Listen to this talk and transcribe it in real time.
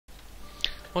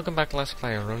Welcome back to Let's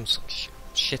Play fuck.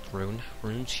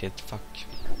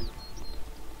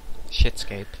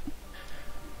 Shitscape.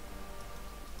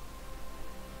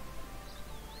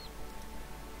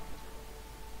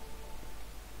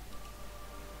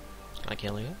 Can I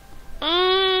kill you?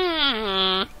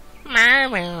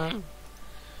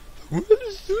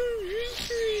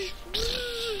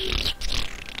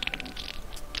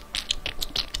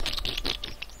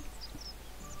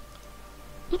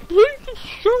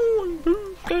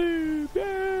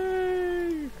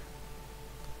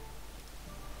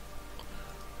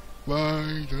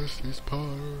 Why does this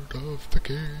part of the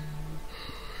game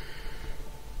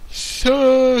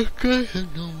suck? I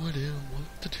have no idea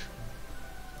what to do.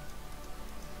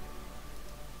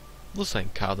 This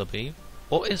ain't Catherby.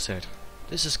 Or is it?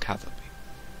 This is Catherby.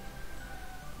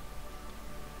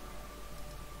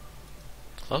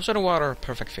 Close to the water,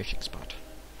 perfect fishing spot.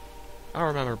 I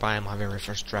remember buying my very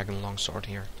first dragon longsword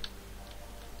here.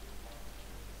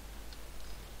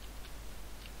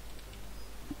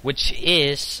 Which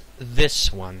is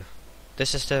this one.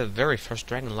 This is the very first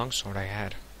dragon longsword I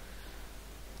had.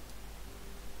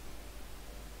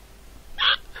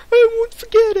 I won't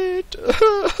forget it!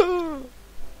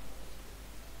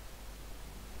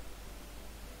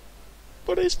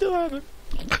 But I still have it.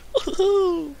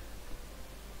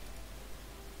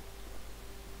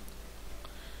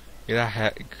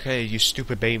 Okay, you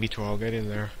stupid baby troll, get in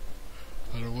there.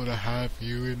 I don't want to have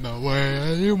you in my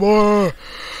way anymore.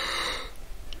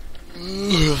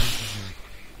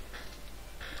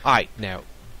 Alright, now.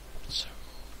 So.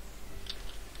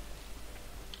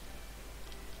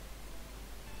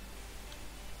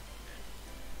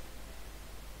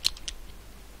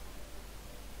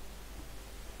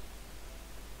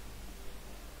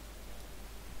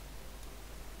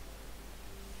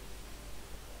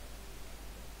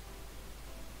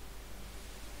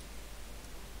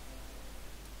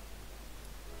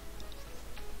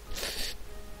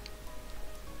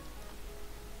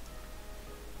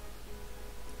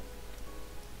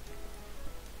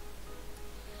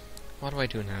 What do I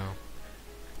do now?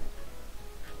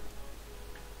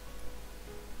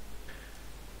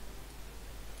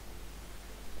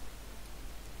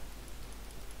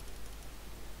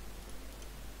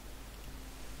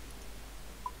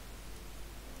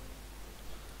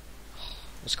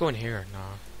 Let's go in here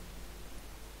now.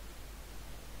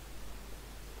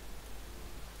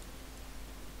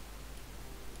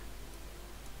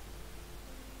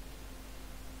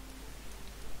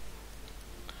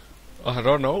 I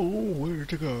don't know where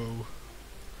to go.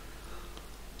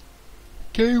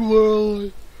 Game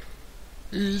world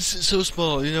is so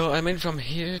small, you know. I made from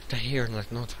here to here in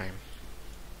like no time.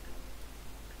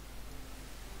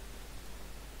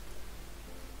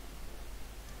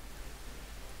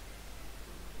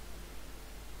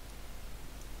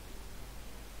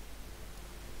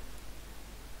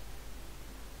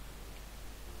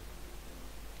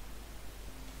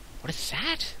 What is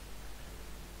that?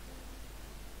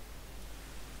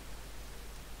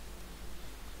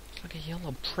 Like a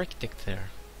yellow prick dick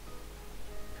there.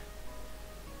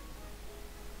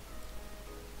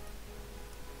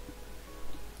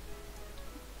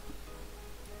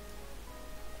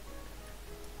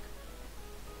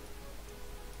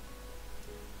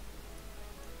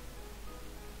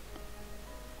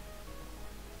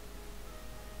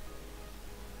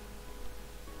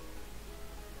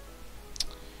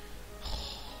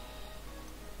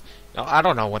 No, I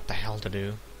don't know what the hell to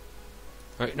do.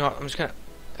 Right, no, I'm just gonna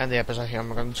end the episode here.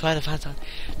 I'm gonna try to find time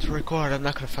to record. I'm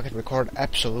not gonna fucking record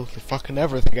absolutely fucking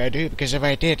everything I do, because if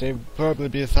I did, it would probably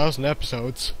be 1,000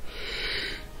 episodes.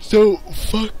 So,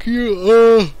 fuck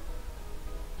you.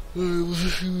 I will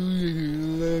see you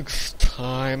next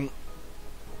time.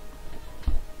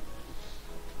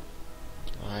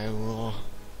 I will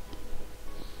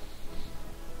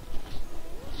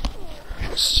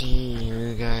see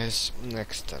you guys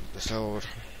next episode.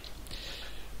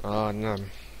 No.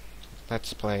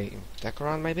 Let's play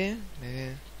Decoron, maybe?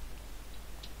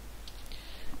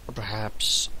 Or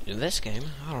perhaps this game,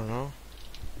 I don't know.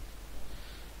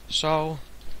 So,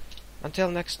 until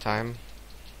next time.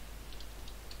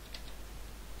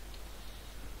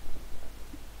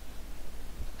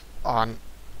 On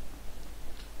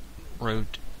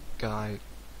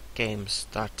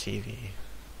RuneScape.games.tv.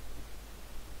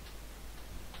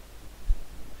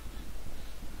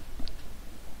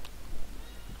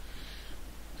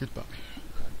 Goodbye.